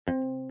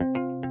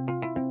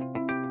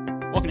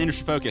Welcome to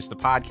Industry Focus, the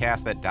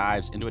podcast that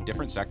dives into a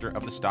different sector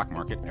of the stock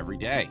market every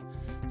day.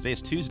 Today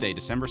is Tuesday,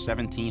 December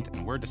 17th,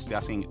 and we're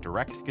discussing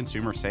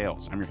direct-to-consumer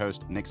sales. I'm your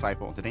host, Nick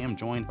Seipel. Today I'm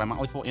joined by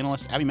Motley Fool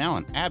analyst Abby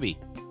Mallon. Abby,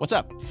 what's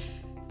up?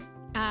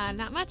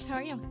 Not much. How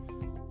are you?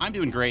 I'm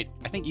doing great.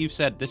 I think you've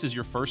said this is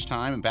your first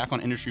time back on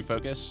Industry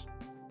Focus.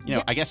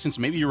 I guess since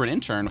maybe you were an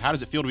intern, how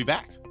does it feel to be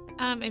back?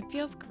 It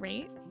feels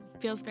great.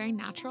 Feels very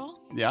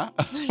natural. Yeah?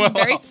 I'm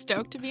very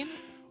stoked to be in it.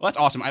 Well, that's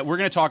awesome. We're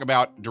going to talk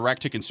about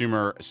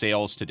direct-to-consumer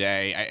sales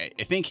today.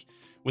 I think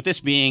with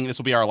this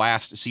will be our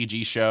last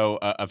CG show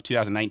of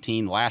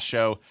 2019, last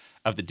show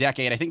of the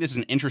decade. I think this is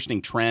an interesting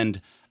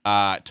trend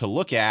to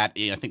look at.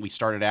 I think we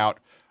started out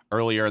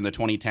earlier in the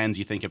 2010s.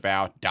 You think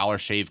about Dollar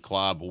Shave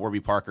Club,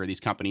 Warby Parker, these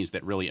companies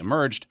that really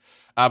emerged.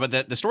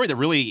 But the story that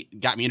really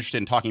got me interested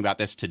in talking about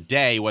this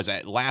today was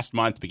that last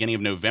month, beginning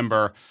of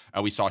November,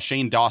 we saw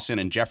Shane Dawson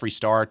and Jeffree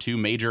Star, two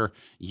major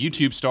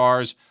YouTube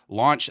stars,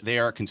 launch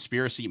their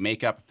conspiracy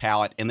makeup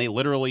palette, and they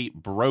literally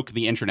broke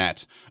the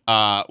internet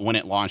when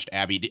it launched.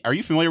 Abby, are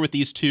you familiar with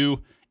these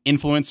two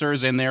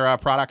influencers and their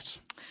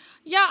products?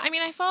 Yeah,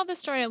 I followed the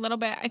story a little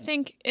bit. I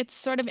think it's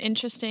sort of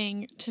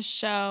interesting to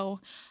show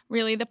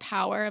really the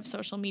power of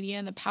social media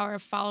and the power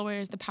of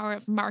followers, the power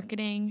of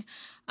marketing,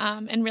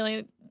 and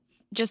really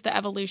just the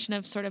evolution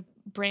of sort of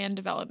brand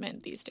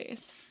development these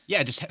days.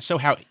 Yeah, just so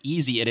how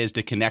easy it is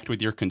to connect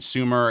with your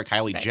consumer.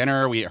 Kylie Right.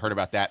 Jenner, we heard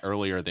about that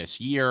earlier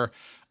this year.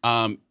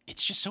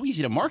 It's just so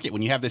easy to market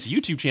when you have this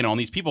YouTube channel and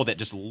these people that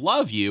just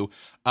love you.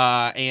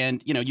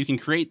 And you can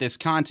create this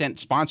content,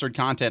 sponsored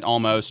content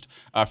almost,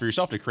 for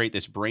yourself to create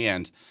this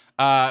brand.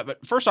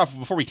 But first off,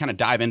 before we kind of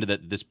dive into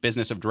this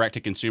business of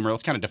direct-to-consumer,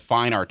 let's kind of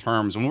define our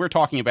terms. When we're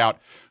talking about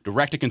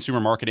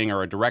direct-to-consumer marketing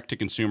or a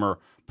direct-to-consumer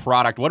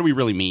product, what do we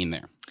really mean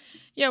there?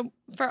 Yeah,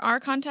 for our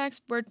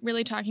context, we're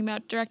really talking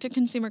about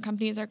direct-to-consumer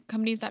companies are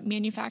companies that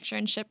manufacture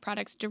and ship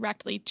products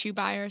directly to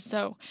buyers.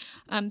 So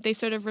they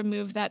sort of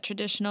remove that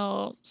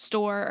traditional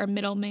store or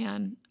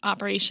middleman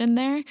operation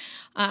there.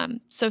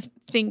 So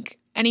think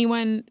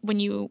anyone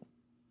when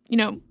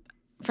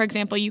for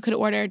example, you could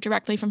order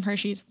directly from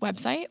Hershey's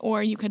website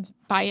or you could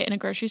buy it in a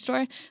grocery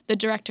store. The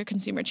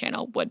direct-to-consumer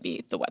channel would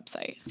be the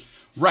website.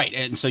 Right.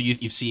 And so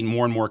you've seen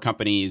more and more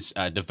companies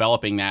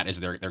developing that as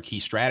their key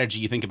strategy.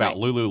 You think about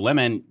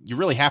Lululemon, you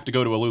really have to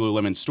go to a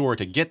Lululemon store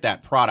to get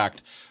that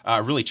product.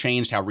 Really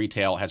changed how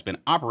retail has been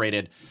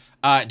operated.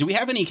 Do we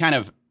have any kind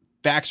of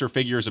facts or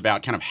figures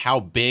about kind of how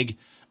big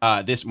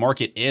this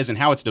market is and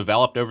how it's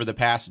developed over the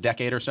past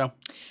decade or so?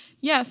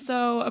 Yeah,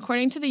 so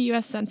according to the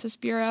U.S. Census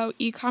Bureau,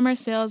 e-commerce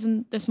sales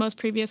in this most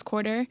previous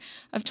quarter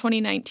of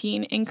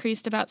 2019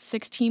 increased about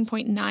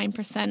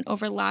 16.9%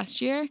 over last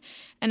year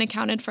and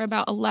accounted for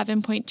about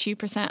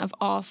 11.2% of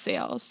all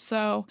sales.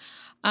 So,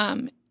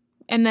 and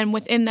then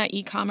within that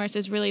e-commerce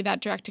is really that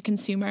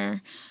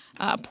direct-to-consumer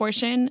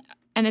portion.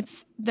 And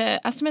it's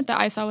the estimate that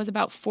I saw was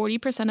about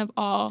 40% of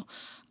all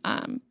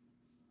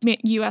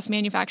U.S.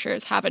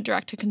 manufacturers have a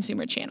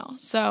direct-to-consumer channel.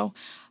 So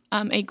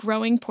a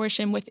growing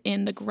portion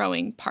within the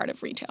growing part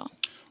of retail.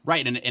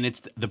 Right, and it's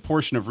the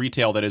portion of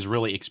retail that is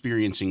really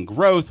experiencing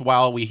growth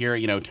while we hear,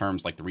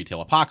 terms like the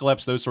retail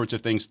apocalypse, those sorts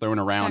of things thrown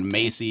around,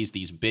 Exactly. Macy's,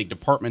 these big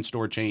department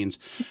store chains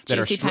that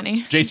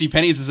JCPenney.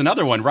 JCPenney's is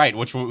another one, right,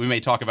 which we may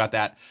talk about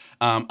that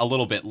a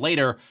little bit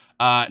later.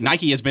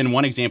 Nike has been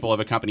one example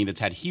of a company that's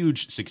had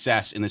huge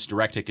success in this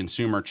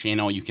direct-to-consumer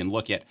channel. You can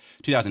look at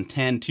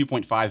 2010,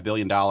 $2.5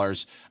 billion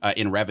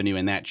in revenue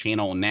in that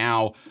channel.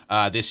 Now,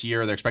 this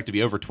year, they're expected to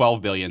be over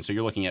 $12 billion. So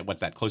you're looking at,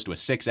 close to a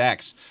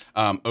 6X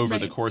over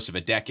the course of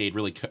a decade,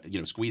 really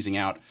squeezing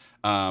out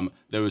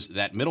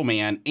that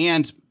middleman.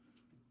 And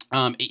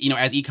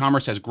as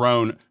e-commerce has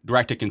grown,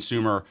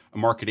 direct-to-consumer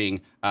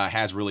marketing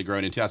has really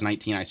grown. In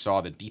 2019, I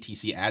saw that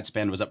DTC ad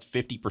spend was up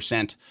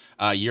 50%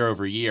 year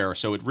over year.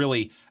 So it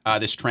really,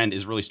 this trend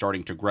is really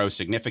starting to grow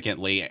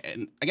significantly.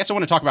 And I guess I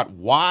want to talk about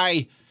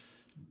why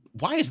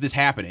is this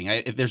happening?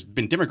 There's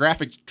been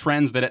demographic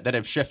trends that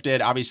have shifted,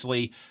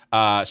 obviously,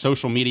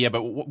 social media.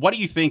 But what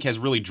do you think has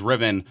really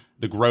driven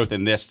the growth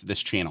in this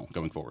channel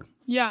going forward?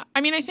 Yeah,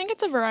 I think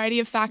it's a variety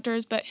of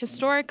factors, but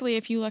historically,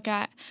 if you look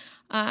at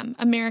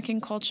American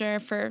culture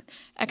for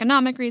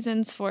economic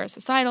reasons, for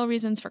societal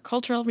reasons, for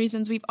cultural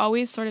reasons, we've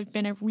always sort of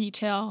been a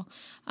retail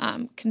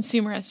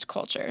consumerist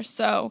culture.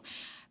 So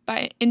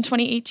in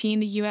 2018,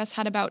 the U.S.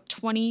 had about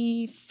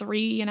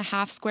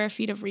 23.5 square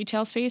feet of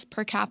retail space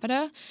per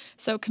capita.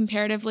 So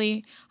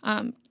comparatively,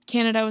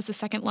 Canada was the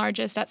second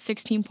largest at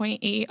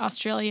 16.8,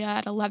 Australia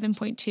at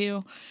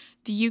 11.2,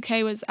 the UK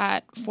was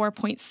at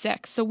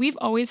 4.6. So we've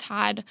always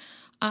had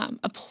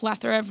a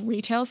plethora of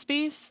retail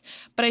space,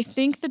 but I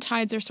think the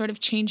tides are sort of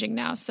changing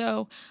now.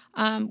 So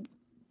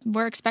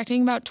we're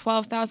expecting about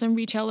 12,000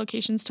 retail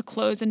locations to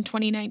close in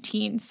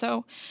 2019.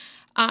 So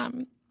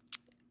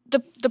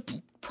the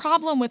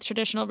problem with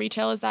traditional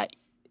retail is that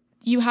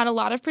you had a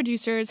lot of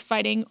producers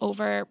fighting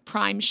over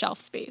prime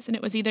shelf space, and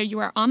it was either you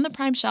were on the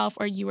prime shelf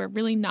or you were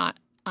really not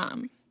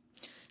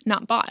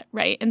bought,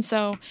 right? And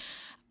so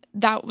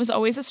that was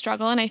always a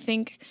struggle. And I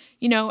think,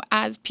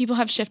 as people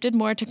have shifted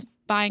more to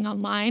buying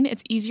online,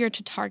 it's easier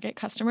to target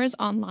customers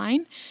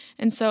online.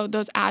 And so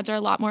those ads are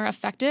a lot more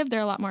effective.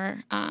 They're a lot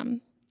more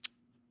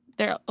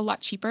they're a lot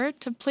cheaper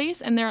to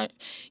place, and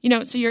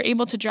so you're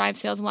able to drive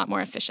sales a lot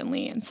more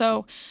efficiently. And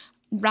so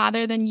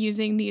rather than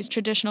using these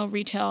traditional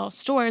retail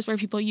stores where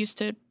people used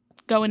to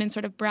go in and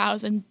sort of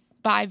browse and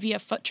buy via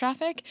foot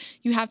traffic,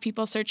 you have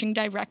people searching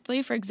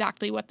directly for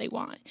exactly what they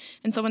want.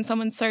 And so when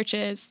someone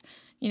searches,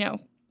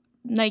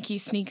 Nike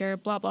sneaker,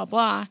 blah, blah,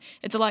 blah,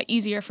 it's a lot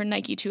easier for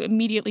Nike to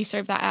immediately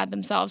serve that ad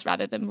themselves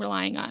rather than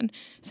relying on,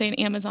 say, an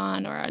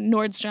Amazon or a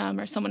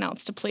Nordstrom or someone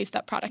else to place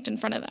that product in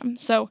front of them.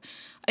 So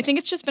I think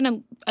it's just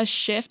been a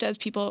shift as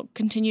people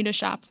continue to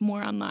shop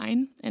more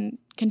online and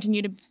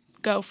continue to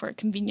go for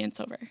convenience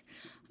over,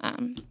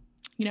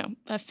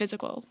 a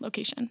physical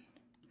location.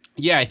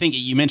 Yeah, I think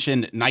you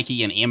mentioned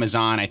Nike and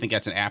Amazon. I think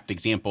that's an apt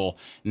example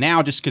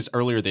now, just because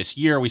earlier this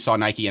year we saw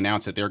Nike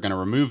announce that they're going to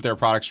remove their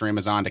products from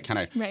Amazon to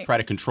kind of try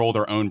to control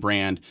their own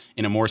brand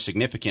in a more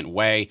significant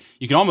way.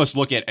 You can almost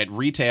look at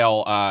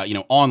retail,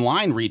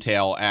 online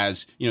retail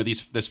as,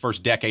 this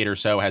first decade or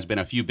so has been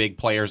a few big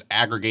players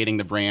aggregating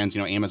the brands,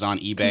 Amazon,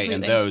 eBay, completely.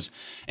 And those.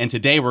 And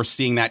today we're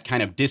seeing that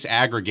kind of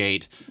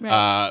disaggregate,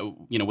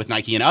 with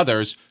Nike and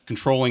others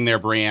controlling their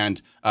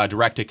brand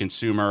direct to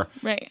consumer.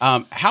 Right.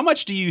 How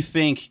much do you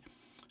think,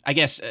 I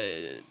guess,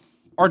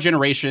 our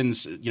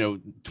generation's,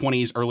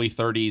 20s, early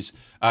 30s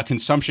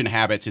consumption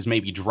habits is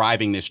maybe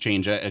driving this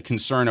change, a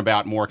concern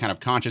about more kind of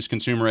conscious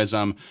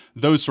consumerism,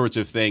 those sorts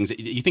of things.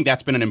 You think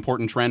that's been an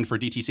important trend for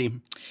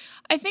DTC?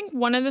 I think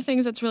one of the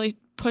things that's really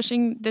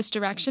pushing this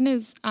direction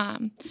is,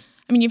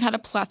 you've had a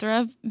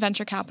plethora of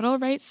venture capital,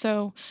 right?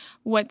 So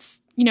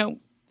what's,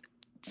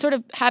 sort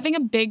of having a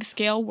big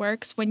scale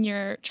works when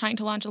you're trying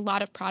to launch a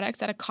lot of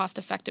products at a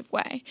cost-effective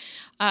way.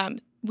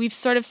 We've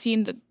sort of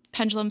seen the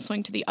pendulum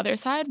swing to the other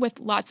side with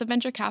lots of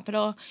venture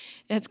capital.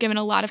 It's given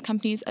a lot of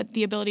companies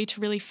the ability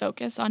to really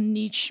focus on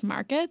niche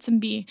markets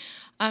and be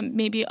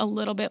maybe a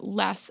little bit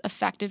less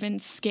effective in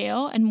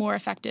scale and more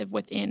effective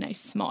within a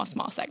small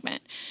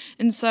segment.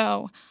 And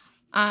so,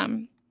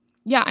 I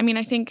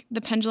think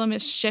the pendulum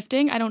is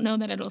shifting. I don't know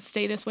that it'll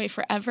stay this way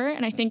forever.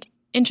 And I think,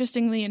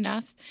 interestingly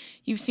enough,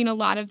 you've seen a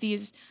lot of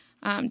these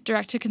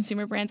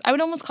direct-to-consumer brands. I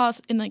would almost call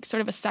us in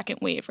sort of a second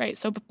wave, right?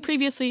 So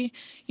previously,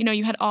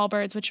 you had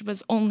Allbirds, which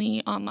was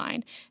only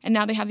online, and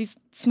now they have these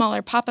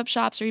smaller pop-up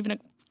shops or even a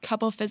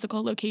couple of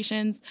physical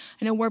locations.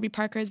 I know Warby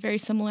Parker is very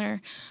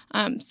similar.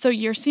 So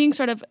you're seeing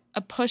sort of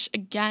a push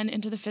again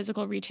into the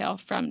physical retail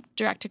from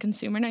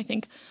direct-to-consumer, and I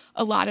think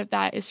a lot of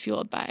that is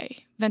fueled by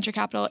venture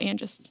capital and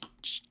just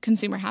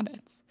consumer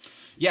habits.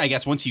 Yeah, I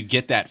guess once you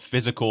get that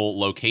physical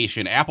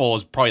location, Apple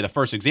is probably the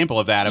first example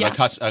of that,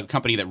 of a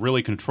company that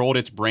really controlled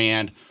its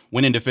brand,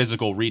 went into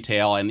physical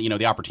retail, and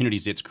the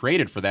opportunities it's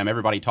created for them.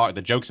 Everybody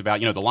the jokes about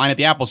the line at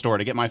the Apple Store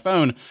to get my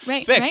phone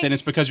fixed, and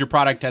it's because your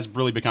product has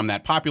really become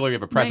that popular. You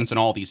have a presence in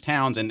all these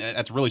towns, and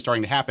that's really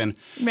starting to happen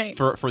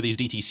for these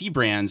DTC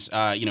brands.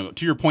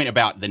 To your point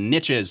about the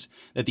niches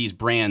that these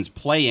brands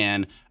play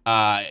in.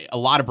 A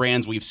lot of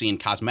brands we've seen,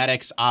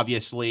 cosmetics,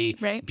 obviously,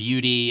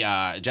 beauty,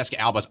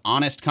 Jessica Alba's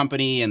Honest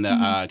Company in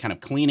the kind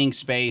of cleaning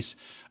space,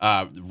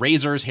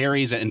 razors,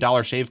 Harry's, and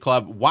Dollar Shave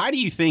Club. Why do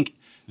you think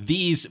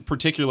these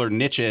particular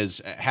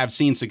niches have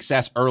seen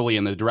success early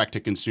in the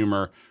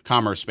direct-to-consumer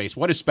commerce space?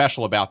 What is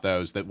special about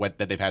those that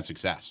they've had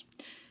success?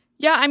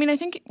 Yeah, I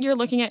think you're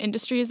looking at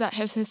industries that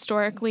have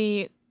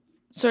historically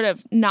sort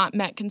of not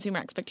met consumer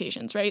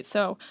expectations, right?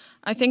 So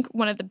I think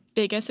one of the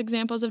biggest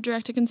examples of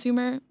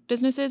direct-to-consumer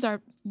businesses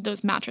are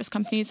those mattress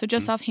companies. So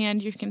just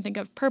offhand, you can think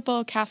of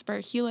Purple, Casper,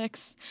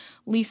 Helix,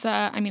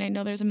 Lisa. I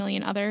know there's a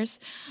million others.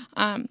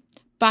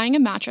 Buying a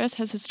mattress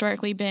has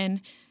historically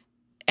been,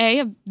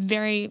 a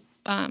very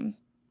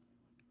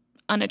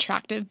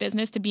unattractive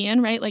business to be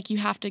in, right? You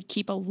have to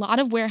keep a lot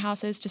of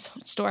warehouses to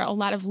store a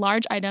lot of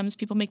large items.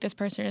 People make this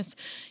purchase,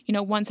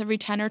 once every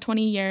 10 or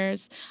 20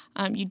 years.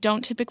 You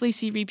don't typically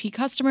see repeat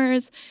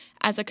customers.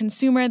 As a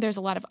consumer, there's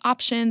a lot of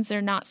options.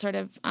 They're not sort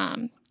of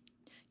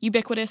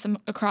ubiquitous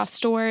across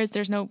stores.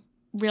 There's no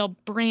real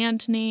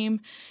brand name.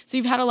 So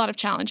you've had a lot of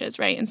challenges,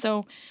 right? And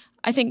so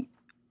I think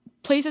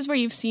places where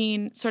you've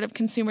seen sort of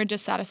consumer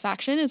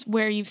dissatisfaction is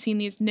where you've seen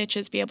these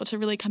niches be able to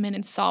really come in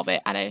and solve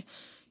it at a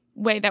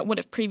way that would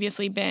have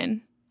previously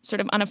been sort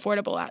of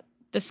unaffordable at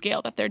the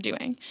scale that they're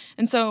doing.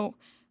 And so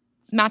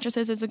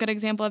mattresses is a good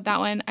example of that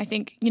one. I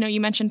think, you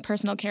mentioned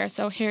personal care.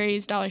 So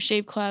Harry's, Dollar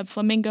Shave Club,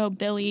 Flamingo,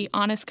 Billy,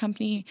 Honest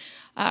Company,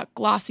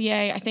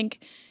 Glossier. I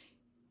think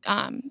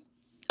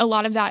a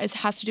lot of that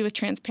has to do with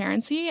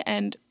transparency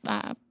and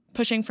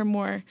pushing for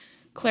more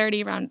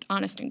clarity around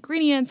honest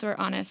ingredients or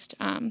honest,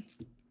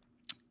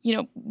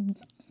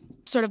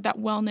 sort of that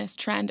wellness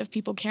trend of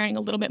people caring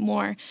a little bit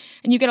more.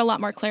 And you get a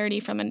lot more clarity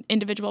from an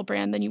individual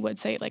brand than you would,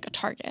 say, like a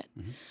Target.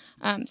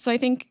 So I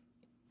think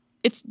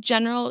it's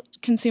general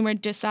consumer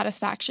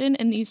dissatisfaction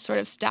in these sort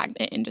of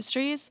stagnant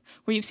industries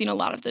where you've seen a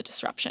lot of the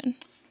disruption.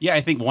 Yeah,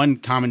 I think one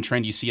common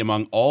trend you see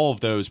among all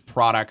of those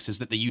products is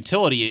that the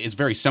utility is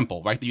very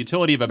simple, right? The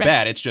utility of a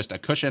bed, it's just a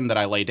cushion that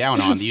I lay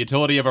down on. The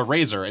utility of a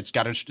razor, it's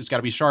got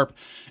to be sharp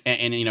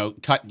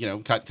and cut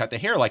the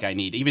hair like I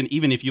need.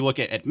 Even if you look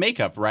at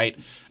makeup, right?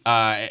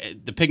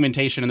 The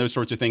pigmentation and those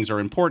sorts of things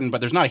are important,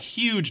 but there's not a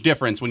huge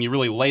difference when you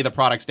really lay the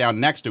products down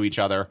next to each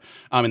other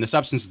and the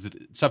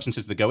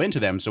substances that go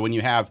into them. So when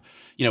you have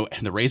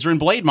the razor and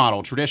blade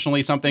model,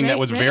 traditionally something that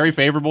was very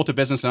favorable to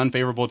business and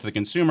unfavorable to the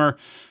consumer,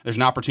 there's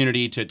an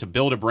opportunity to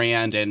build a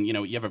brand, and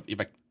you have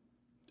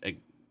a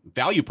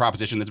value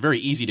proposition that's very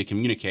easy to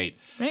communicate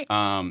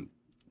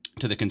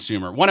to the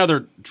consumer. One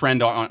other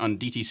trend on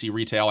DTC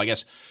retail, I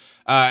guess,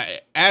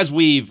 as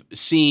we've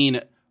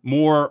seen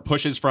more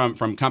pushes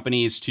from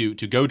companies to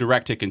go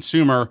direct to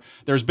consumer,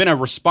 there's been a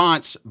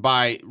response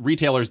by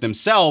retailers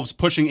themselves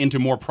pushing into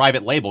more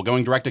private label,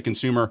 going direct to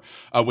consumer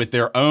with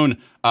their own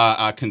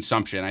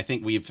consumption. I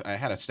think I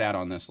had a stat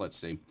on this. Let's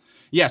see.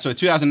 Yeah, so a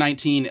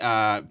 2019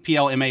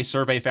 PLMA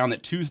survey found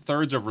that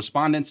 2/3 of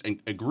respondents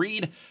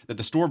agreed that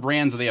the store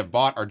brands that they have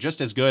bought are just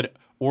as good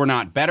or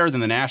not better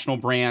than the national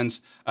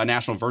brands,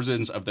 national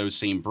versions of those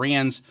same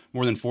brands.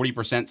 More than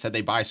 40% said they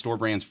buy store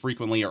brands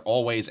frequently or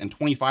always, and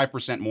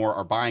 25% more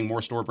are buying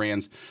more store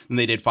brands than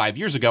they did 5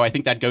 years ago. I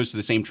think that goes to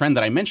the same trend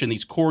that I mentioned.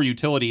 These core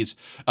utilities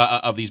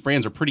of these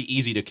brands are pretty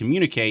easy to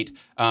communicate,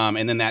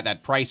 and then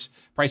that price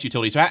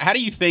utility. So how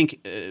do you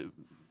think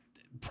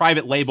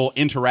private label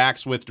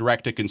interacts with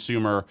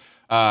direct-to-consumer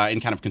in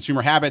kind of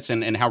consumer habits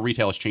and how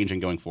retail is changing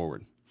going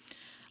forward?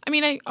 I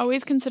mean, I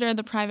always consider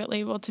the private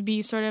label to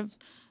be sort of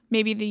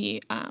maybe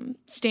the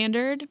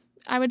standard,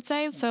 I would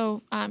say.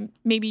 So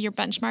maybe your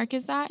benchmark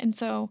is that. And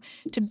so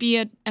to be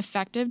an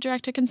effective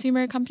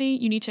direct-to-consumer company,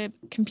 you need to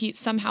compete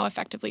somehow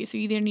effectively. So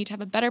you either need to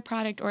have a better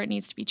product or it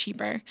needs to be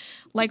cheaper.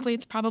 Likely,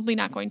 it's probably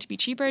not going to be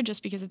cheaper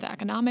just because of the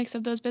economics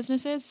of those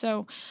businesses.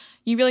 So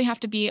you really have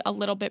to be a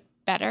little bit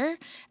better.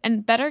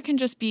 And better can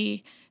just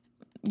be,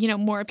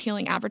 more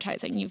appealing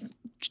advertising. You've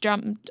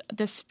jumped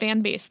this fan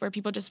base where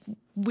people just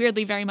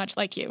weirdly very much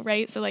like you,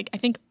 right? So I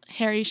think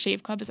Harry's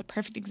Shave Club is a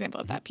perfect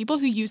example of that. People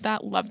who use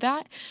that love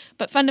that,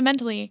 but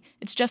fundamentally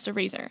it's just a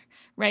razor,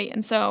 right?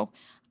 And so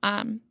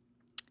I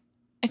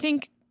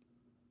think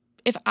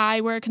if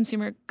I were a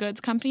consumer goods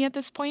company at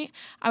this point,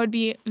 I would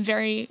be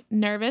very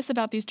nervous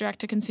about these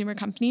direct-to-consumer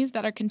companies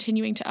that are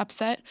continuing to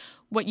upset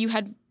what you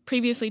had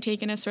previously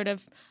taken as sort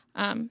of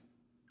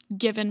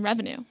given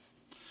revenue.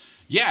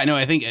 Yeah, no,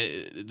 I think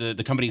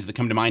the companies that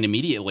come to mind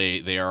immediately,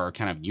 they are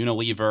kind of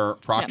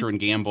Unilever, Procter &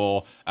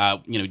 Gamble.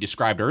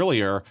 Described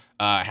earlier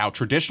how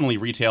traditionally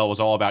retail was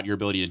all about your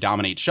ability to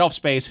dominate shelf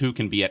space, who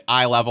can be at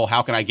eye level,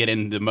 how can I get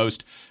in the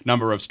most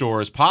number of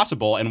stores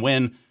possible. And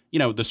when,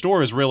 the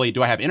store is really,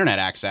 do I have internet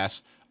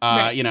access?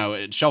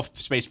 Shelf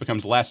space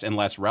becomes less and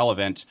less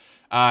relevant.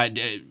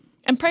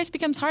 And price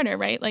becomes harder,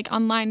 right? Like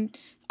online,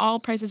 all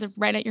prices are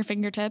right at your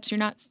fingertips. You're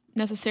not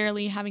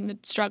necessarily having the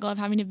struggle of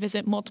having to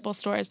visit multiple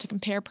stores to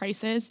compare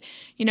prices.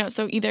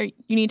 So either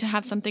you need to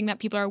have something that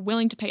people are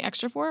willing to pay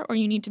extra for, or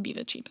you need to be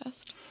the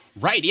cheapest.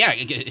 Right. Yeah.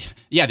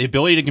 Yeah. The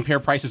ability to compare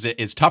prices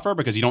is tougher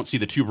because you don't see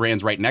the two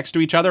brands right next to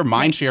each other.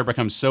 Mind share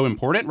becomes so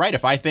important, right?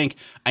 If I think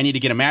I need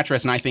to get a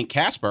mattress and I think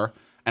Casper,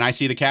 and I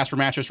see the Casper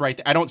mattress right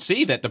there, I don't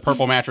see that the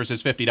Purple mattress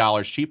is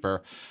 $50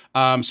 cheaper.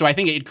 So I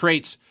think it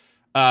creates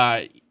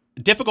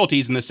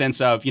difficulties in the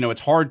sense of,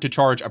 it's hard to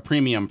charge a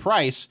premium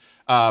price.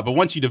 But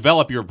once you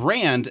develop your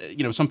brand,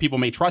 some people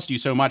may trust you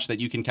so much that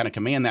you can kind of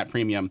command that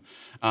premium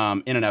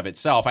in and of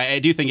itself. I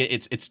do think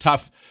it's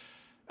tough.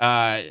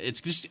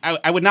 It's just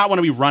I would not want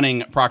to be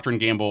running Procter &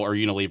 Gamble or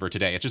Unilever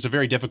today. It's just a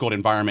very difficult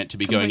environment to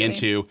be going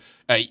into.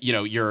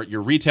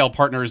 Your retail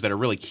partners that are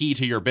really key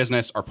to your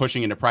business are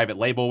pushing into private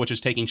label, which is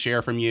taking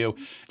share from you.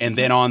 And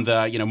then on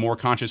the more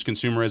conscious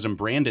consumerism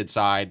branded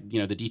side,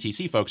 the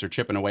DTC folks are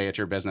chipping away at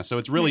your business. So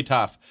it's really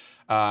tough,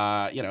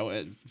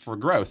 for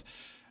growth.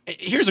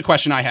 Here's a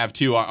question I have,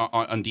 too,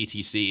 on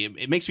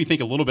DTC. It makes me think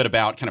a little bit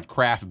about kind of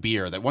craft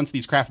beer, that once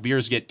these craft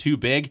beers get too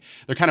big,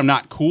 they're kind of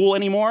not cool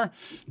anymore.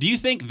 Do you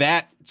think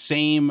that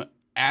same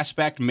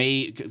aspect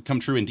may come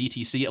true in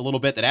DTC a little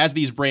bit, that as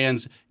these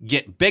brands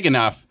get big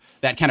enough,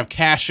 that kind of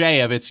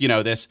cachet of its,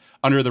 this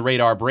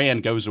under-the-radar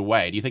brand goes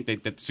away? Do you think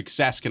that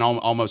success can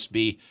almost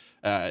be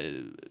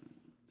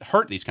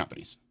hurt these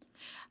companies?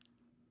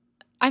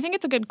 I think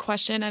it's a good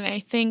question, and I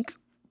think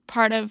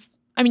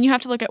you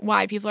have to look at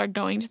why people are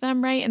going to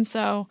them, right? And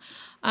so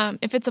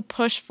if it's a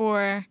push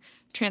for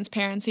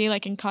transparency,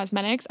 like in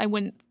cosmetics, I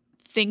would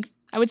think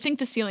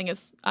the ceiling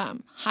is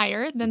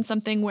higher than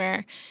something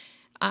where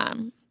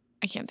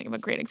I can't think of a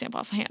great example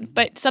offhand,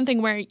 but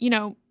something where,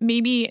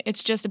 maybe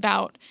it's just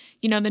about,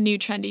 the new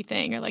trendy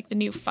thing or like the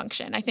new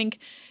function. I think,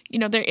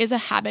 there is a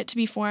habit to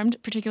be formed,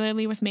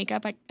 particularly with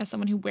makeup. As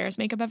someone who wears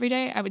makeup every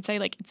day, I would say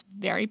it's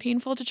very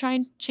painful to try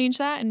and change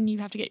that, and you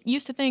have to get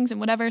used to things and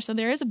whatever. So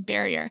there is a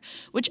barrier,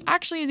 which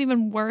actually is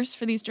even worse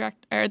for these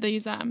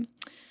stagnant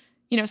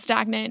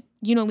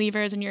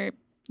Unilevers and your,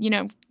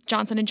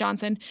 Johnson &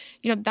 Johnson.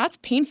 That's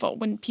painful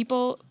when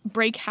people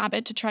break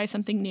habit to try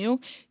something new.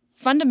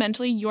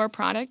 Fundamentally, your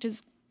product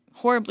is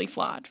horribly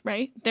flawed,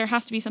 right? There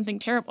has to be something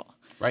terrible.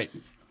 Right.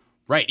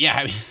 Right. Yeah.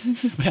 I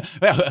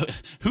mean,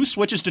 who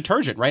switches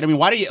detergent, right? I mean,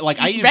 why do you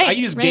like? I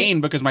use Gain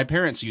because my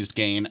parents used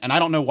Gain, and I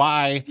don't know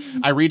why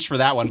I reached for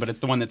that one, but it's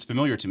the one that's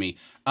familiar to me.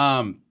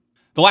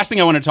 The last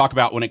thing I want to talk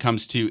about when it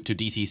comes to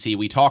DTC,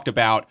 we talked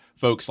about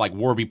folks like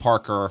Warby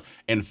Parker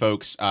and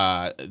folks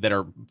that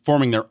are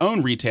forming their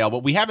own retail.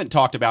 What we haven't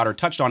talked about or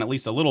touched on at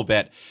least a little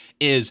bit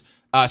is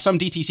some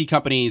DTC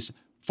companies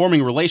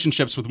forming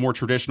relationships with more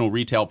traditional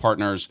retail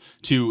partners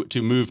to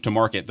move to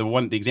market.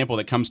 The example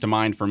that comes to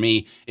mind for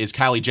me is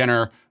Kylie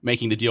Jenner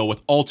making the deal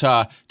with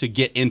Ulta to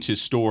get into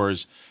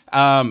stores.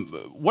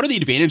 What are the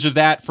advantages of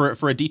that for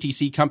a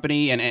DTC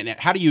company, and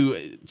how do you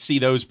see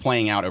those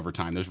playing out over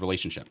time, those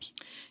relationships?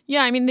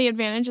 Yeah, I mean, the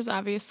advantage is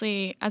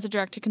obviously as a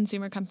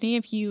direct-to-consumer company,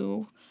 if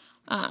you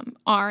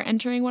are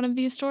entering one of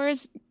these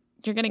stores,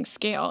 you're getting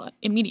scale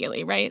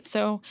immediately, right?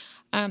 So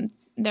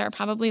there are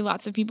probably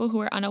lots of people who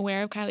are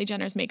unaware of Kylie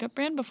Jenner's makeup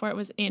brand before it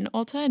was in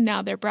Ulta, and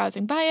now they're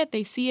browsing by it,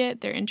 they see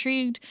it, they're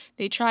intrigued,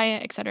 they try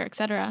it, et cetera, et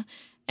cetera.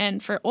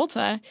 And for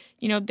Ulta,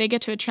 they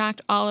get to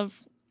attract all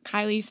of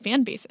Kylie's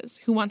fan bases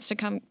who wants to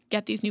come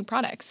get these new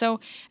products. So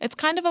it's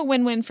kind of a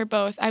win-win for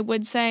both. I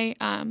would say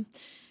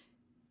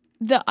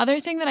the other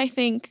thing that I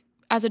think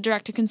as a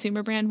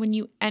direct-to-consumer brand, when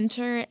you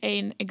enter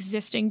an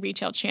existing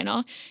retail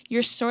channel,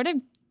 you're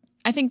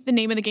I think the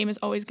name of the game is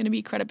always going to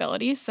be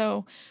credibility.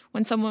 So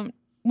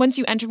once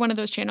you enter one of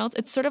those channels,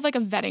 it's sort of like a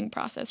vetting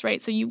process,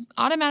 right? So you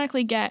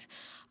automatically get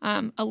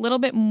a little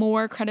bit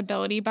more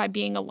credibility by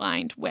being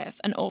aligned with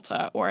an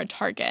Ulta or a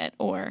Target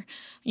or,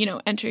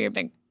 enter your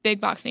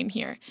big box name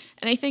here.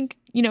 And I think,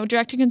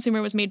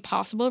 direct-to-consumer was made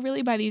possible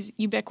really by these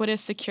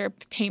ubiquitous secure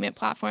payment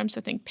platforms.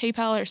 So think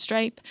PayPal or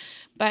Stripe.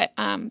 But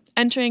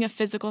entering a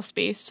physical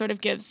space sort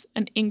of gives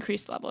an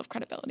increased level of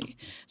credibility.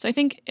 So I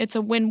think it's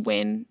a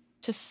win-win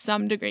to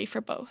some degree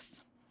for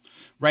both.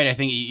 Right. I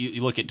think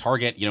you look at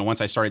Target,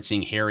 once I started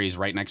seeing Harry's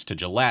right next to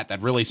Gillette,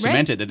 that really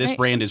cemented that this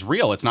brand is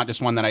real. It's not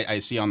just one that I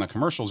see on the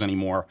commercials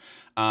anymore.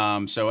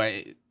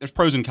 There's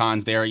pros and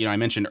cons there. I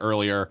mentioned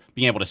earlier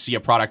being able to see a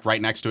product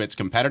right next to its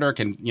competitor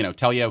can,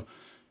 tell you,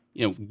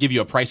 give you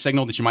a price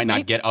signal that you might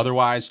not get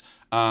otherwise.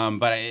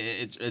 But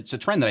it's a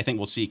trend that I think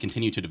we'll see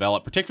continue to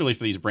develop, particularly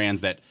for these brands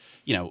that,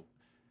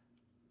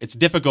 it's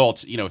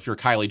difficult, if you're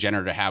Kylie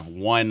Jenner to have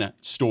one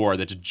store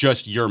that's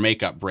just your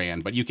makeup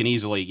brand, but you can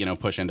easily,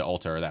 push into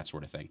Ulta or that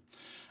sort of thing.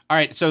 All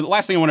right. So the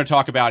last thing I want to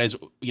talk about is,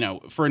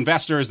 for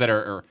investors that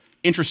are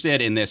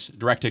interested in this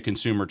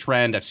direct-to-consumer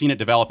trend, I've seen it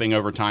developing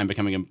over time,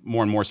 becoming a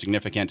more and more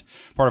significant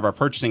part of our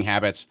purchasing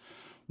habits.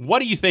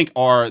 What do you think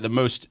are the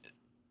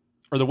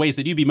ways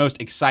that you'd be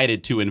most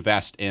excited to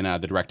invest in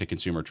the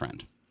direct-to-consumer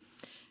trend?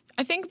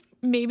 I think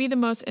maybe the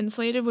most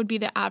insulated would be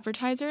the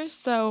advertisers.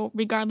 So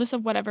regardless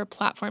of whatever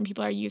platform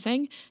people are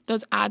using,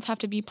 those ads have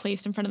to be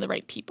placed in front of the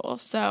right people.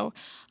 So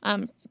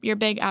your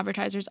big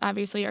advertisers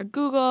obviously are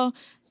Google,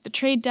 The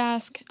Trade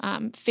Desk,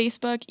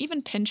 Facebook,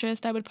 even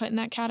Pinterest I would put in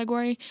that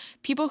category.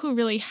 People who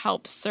really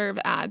help serve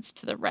ads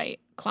to the right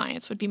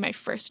clients would be my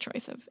first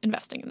choice of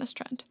investing in this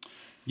trend.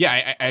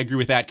 Yeah, I agree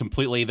with that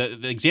completely.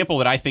 The example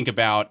that I think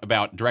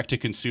about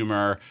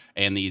direct-to-consumer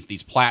and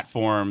these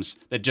platforms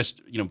that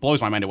just blows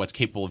my mind at what's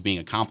capable of being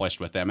accomplished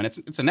with them, and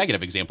it's a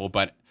negative example,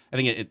 but I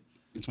think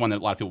it's one that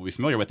a lot of people will be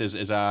familiar with is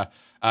the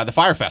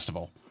Fyre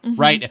Festival,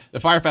 right? The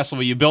Fyre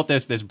Festival, you built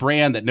this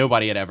brand that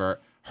nobody had ever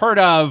heard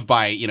of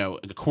by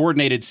a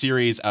coordinated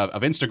series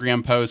of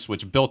Instagram posts,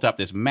 which built up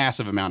this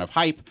massive amount of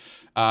hype.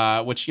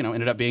 Which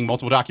ended up being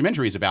multiple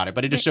documentaries about it,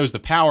 but it just shows the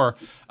power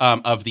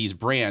of these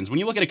brands. When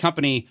you look at a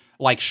company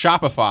like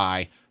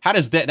Shopify, how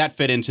does that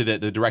fit into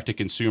the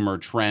direct-to-consumer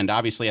trend?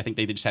 Obviously, I think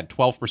they just had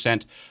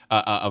 12%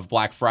 of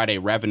Black Friday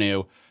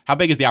revenue. How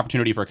big is the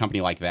opportunity for a company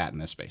like that in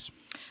this space?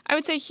 I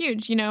would say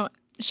huge.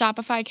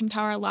 Shopify can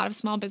power a lot of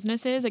small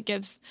businesses. It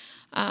gives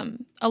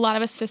a lot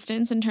of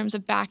assistance in terms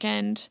of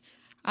back-end,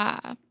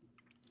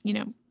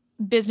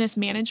 business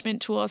management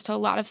tools to a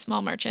lot of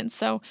small merchants.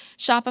 So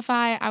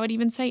Shopify, I would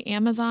even say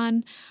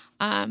Amazon,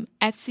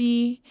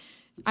 Etsy,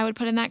 I would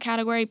put in that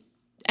category.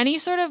 Any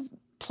sort of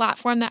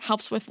platform that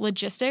helps with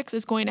logistics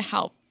is going to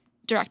help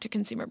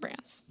direct-to-consumer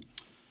brands.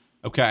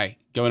 Okay,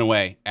 going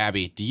away.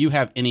 Abby, do you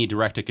have any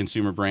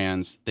direct-to-consumer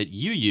brands that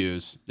you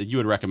use that you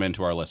would recommend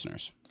to our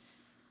listeners?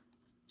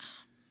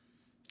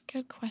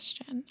 Good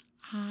question.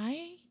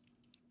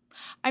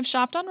 I've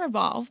shopped on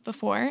Revolve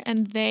before,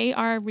 and they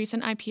are a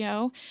recent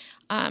IPO.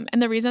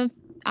 And the reason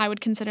I would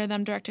consider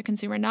them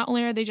direct-to-consumer, not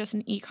only are they just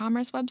an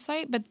e-commerce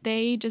website, but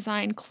they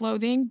design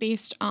clothing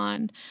based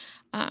on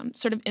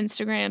sort of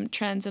Instagram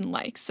trends and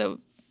likes. So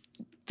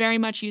very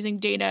much using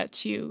data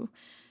to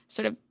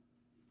sort of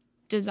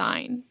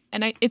design.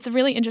 And it's a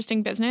really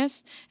interesting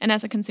business. And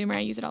as a consumer, I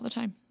use it all the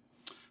time.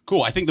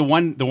 Cool. I think the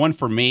one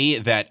for me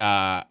that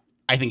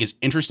I think is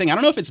interesting, I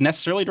don't know if it's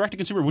necessarily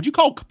direct-to-consumer. Would you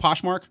call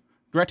Poshmark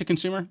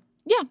direct-to-consumer?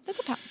 Yeah, that's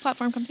a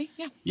platform company.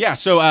 Yeah. Yeah.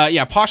 So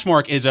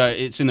Poshmark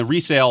it's in the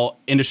resale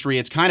industry.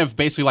 It's kind of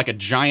basically like a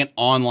giant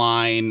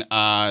online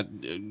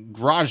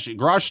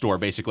garage store,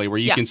 basically, where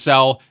you can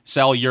sell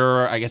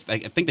your. I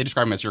think they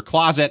describe them as your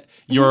closet,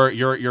 your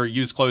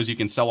used clothes you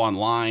can sell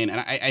online, and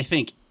I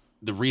think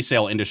the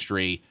resale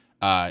industry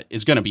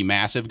is going to be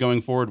massive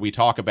going forward. We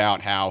talk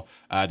about how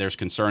there's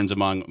concerns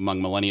among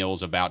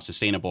millennials about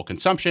sustainable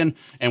consumption,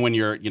 and when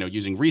you're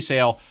using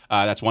resale,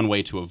 that's one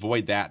way to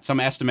avoid that. Some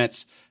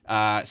estimates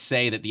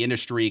say that the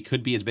industry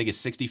could be as big as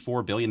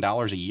 $64 billion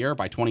a year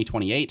by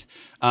 2028.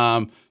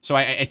 So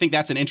I think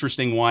that's an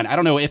interesting one. I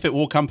don't know if it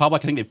will come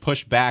public. I think they've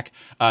pushed back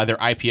their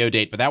IPO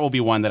date, but that will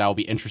be one that I'll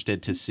be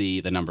interested to see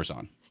the numbers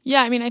on.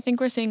 Yeah, I mean, I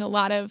think we're seeing a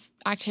lot of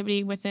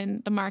activity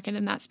within the market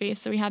in that space.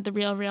 So we had the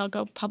RealReal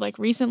go public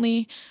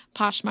recently.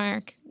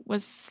 Poshmark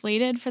was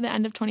slated for the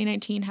end of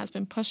 2019, has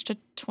been pushed to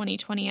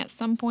 2020 at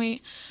some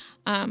point.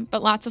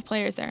 But lots of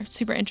players there.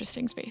 Super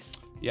interesting space.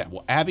 Yeah.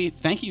 Well, Abby,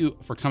 thank you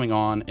for coming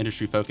on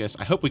Industry Focus.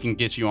 I hope we can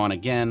get you on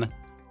again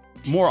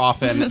more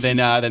often than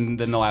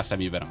the last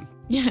time you've been on.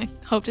 Yeah.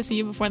 Hope to see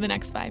you before the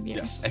next 5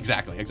 years. Yes,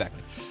 exactly.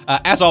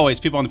 As always,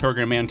 people on the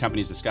program and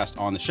companies discussed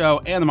on the show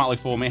and The Motley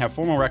Fool may have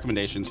formal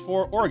recommendations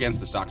for or against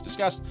the stocks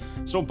discussed,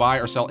 so don't buy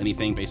or sell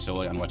anything based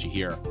solely on what you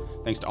hear.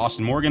 Thanks to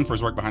Austin Morgan for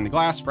his work behind the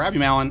glass. For Abby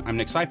Mallon, I'm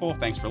Nick Seipel.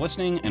 Thanks for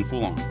listening, and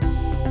Fool on.